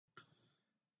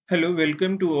Hello,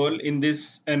 welcome to all in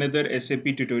this another SAP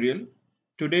tutorial.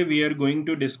 Today we are going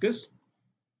to discuss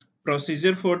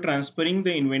procedure for transferring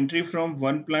the inventory from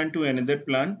one plant to another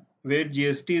plant where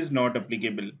GST is not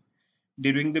applicable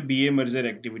during the BA merger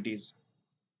activities.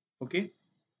 Okay.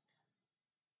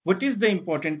 What is the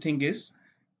important thing is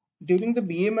during the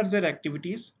BA merger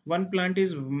activities, one plant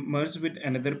is merged with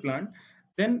another plant.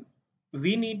 Then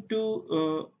we need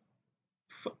to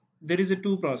there is a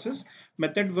two process.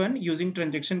 Method one using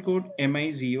transaction code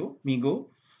MIGO,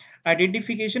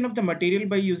 identification of the material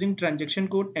by using transaction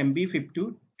code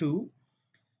MB52,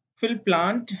 fill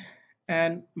plant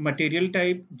and material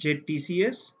type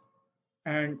ZTCS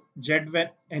and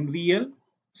ZNVL,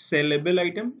 sellable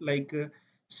item like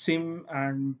SIM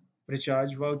and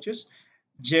recharge vouchers,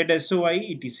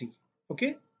 ZSOI, etc.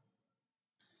 Okay,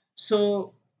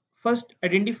 so first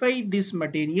identify this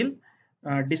material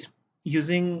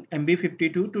using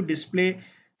MB52 to display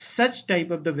such type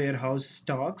of the warehouse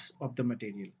stocks of the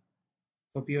material.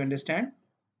 Hope you understand.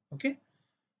 Okay,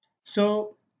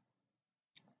 so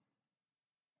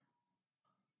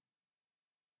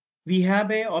we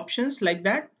have a options like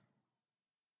that.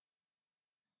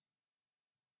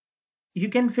 You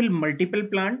can fill multiple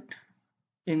plant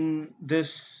in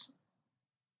this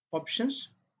options.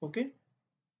 Okay,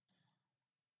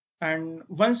 and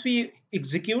once you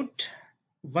execute,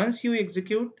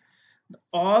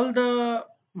 all the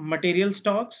material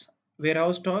stocks,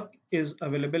 warehouse stock is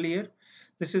available here.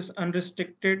 This is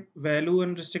unrestricted value.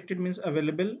 Unrestricted means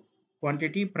available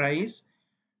quantity, price,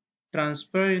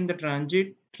 transfer in the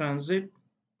transit.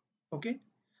 Okay,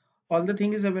 all the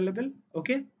thing is available.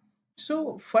 Okay,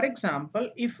 so for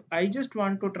example, if I just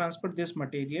want to transfer this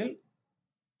material,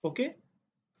 okay,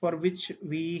 for which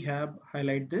we have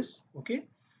highlight this. Okay,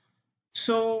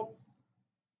 so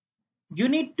you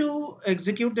need to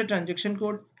execute the transaction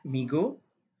code MIGO,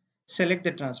 select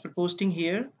the transfer posting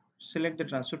here, select the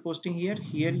transfer posting here.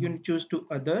 Here you choose to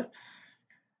other,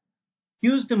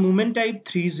 use the movement type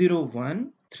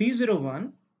 301.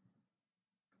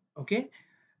 Okay,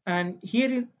 and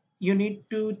here you need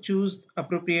to choose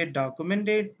appropriate document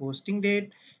date, posting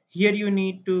date. Here you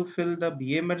need to fill the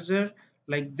BA merger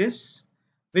like this,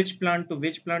 which plant to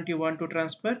which plant you want to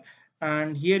transfer,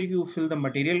 and here you fill the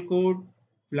material code,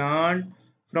 plant,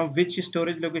 from which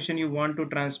storage location you want to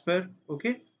transfer.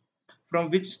 Okay, from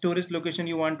which storage location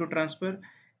you want to transfer.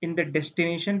 In the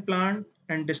destination plant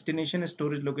and destination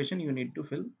storage location you need to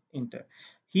fill enter.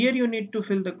 Here you need to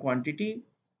fill the quantity,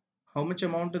 how much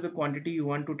amount of the quantity you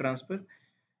want to transfer.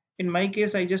 In my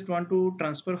case, I just want to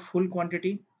transfer full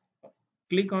quantity.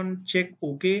 Click on check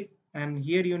OK, and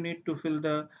here you need to fill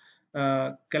the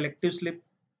collective slip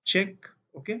check.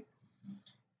 Okay,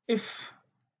 if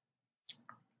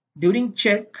during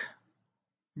check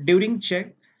during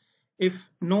check if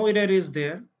no error is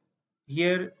there,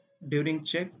 here during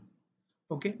check,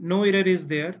 okay, no error is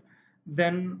there,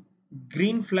 then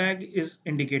green flag is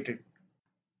indicated.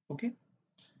 Okay,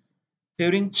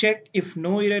 during check if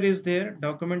no error is there,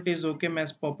 document is okay,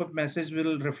 pop-up message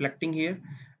will reflecting here,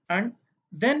 and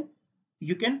then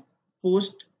you can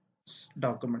post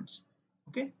documents.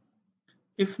 Okay,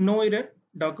 if no error,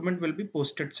 document will be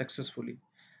posted successfully,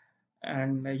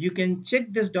 and you can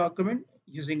check this document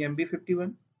using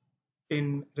MB51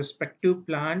 in respective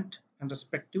plant and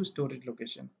respective storage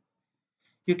location.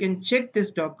 You can check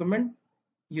this document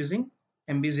using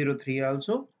MB03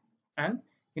 also, and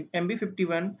in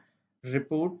MB51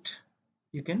 report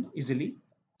you can easily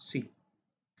see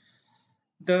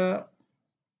the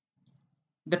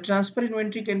transfer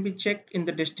inventory can be checked in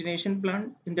the destination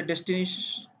plant. In the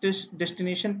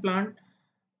destination plant,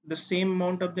 the same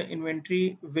amount of the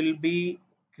inventory will be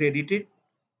credited.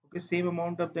 Okay, same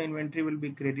amount of the inventory will be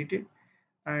credited,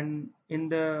 and in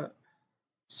the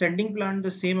sending plant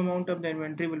the same amount of the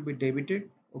inventory will be debited.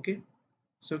 Okay,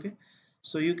 so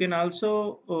so you can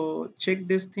also check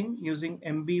this thing using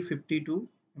MB52.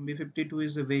 MB52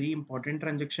 is a very important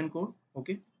transaction code.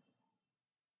 Okay,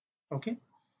 okay,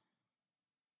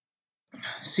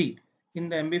 see, in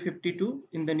the MB52,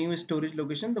 in the new storage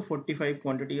location, the 45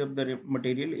 quantity of the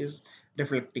material is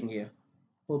reflecting here.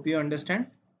 Hope you understand.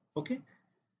 Okay,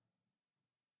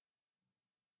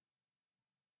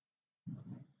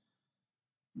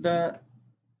 the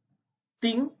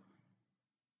thing,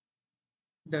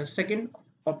 the second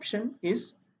option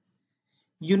is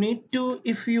you need to,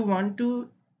 if you want to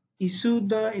issue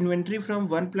the inventory from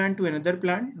one plant to another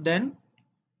plant, then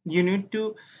you need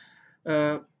to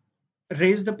uh,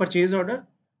 raise the purchase order.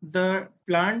 The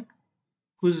plant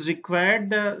who's required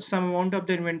the some amount of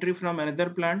the inventory from another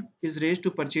plant is raised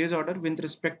to purchase order with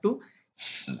respect to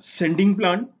sending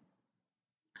plant.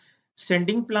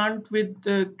 sending plant with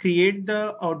create the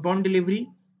outbound delivery,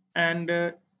 and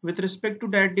with respect to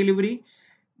that delivery,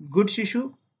 goods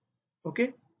issue,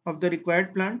 okay, of the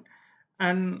required plant,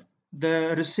 and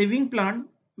the receiving plant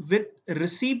with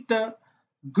receive the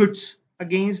goods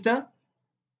against the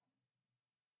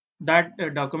that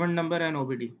document number and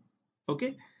OBD.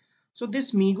 Okay, so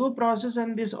this MIGO process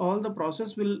and this all the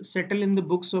process will settle in the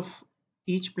books of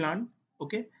each plant.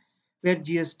 Okay, where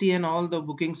GST and all the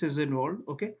bookings is involved.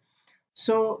 Okay,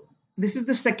 so this is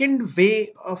the second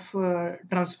way of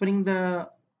transferring the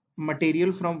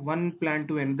material from one plant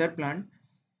to another plant.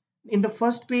 In the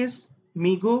first case,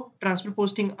 MIGO transfer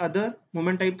posting other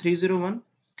moment type 301,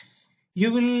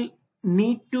 you will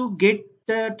need to get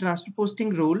the transfer posting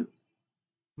rule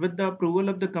with the approval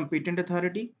of the competent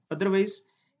authority. Otherwise,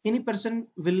 any person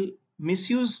will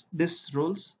misuse these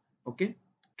rules. Okay,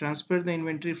 transfer the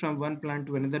inventory from one plant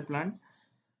to another plant.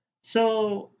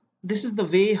 So this is the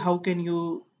way how can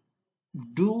you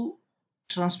do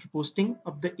transfer posting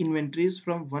of the inventories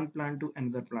from one plant to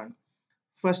another plant.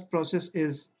 First process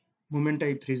is movement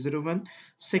type 301.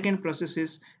 Second process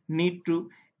is need to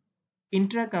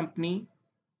intra company,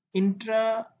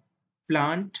 intra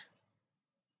plant,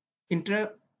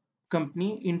 intra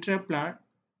company, intra plant,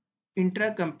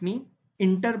 intra company,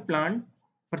 inter plant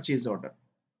purchase order,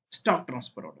 stock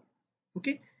transfer order.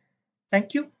 Okay,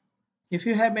 thank you. If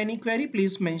you have any query,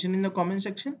 please mention in the comment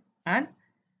section and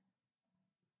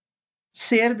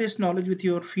share this knowledge with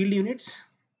your field units.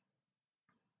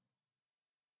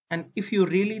 And if you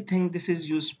really think this is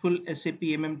useful SAP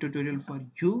tutorial for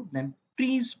you, then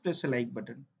please press a like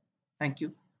button. Thank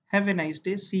you. Have a nice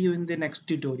day. See you in the next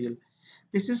tutorial.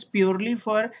 This is purely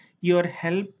for your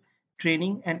help,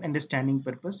 training and understanding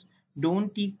purpose.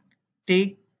 Don't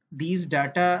take these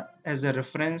data as a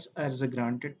reference as a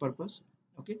granted purpose.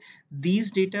 Okay.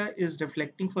 These data is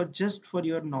reflecting for just for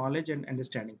your knowledge and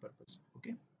understanding purpose.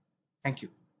 Okay. Thank you.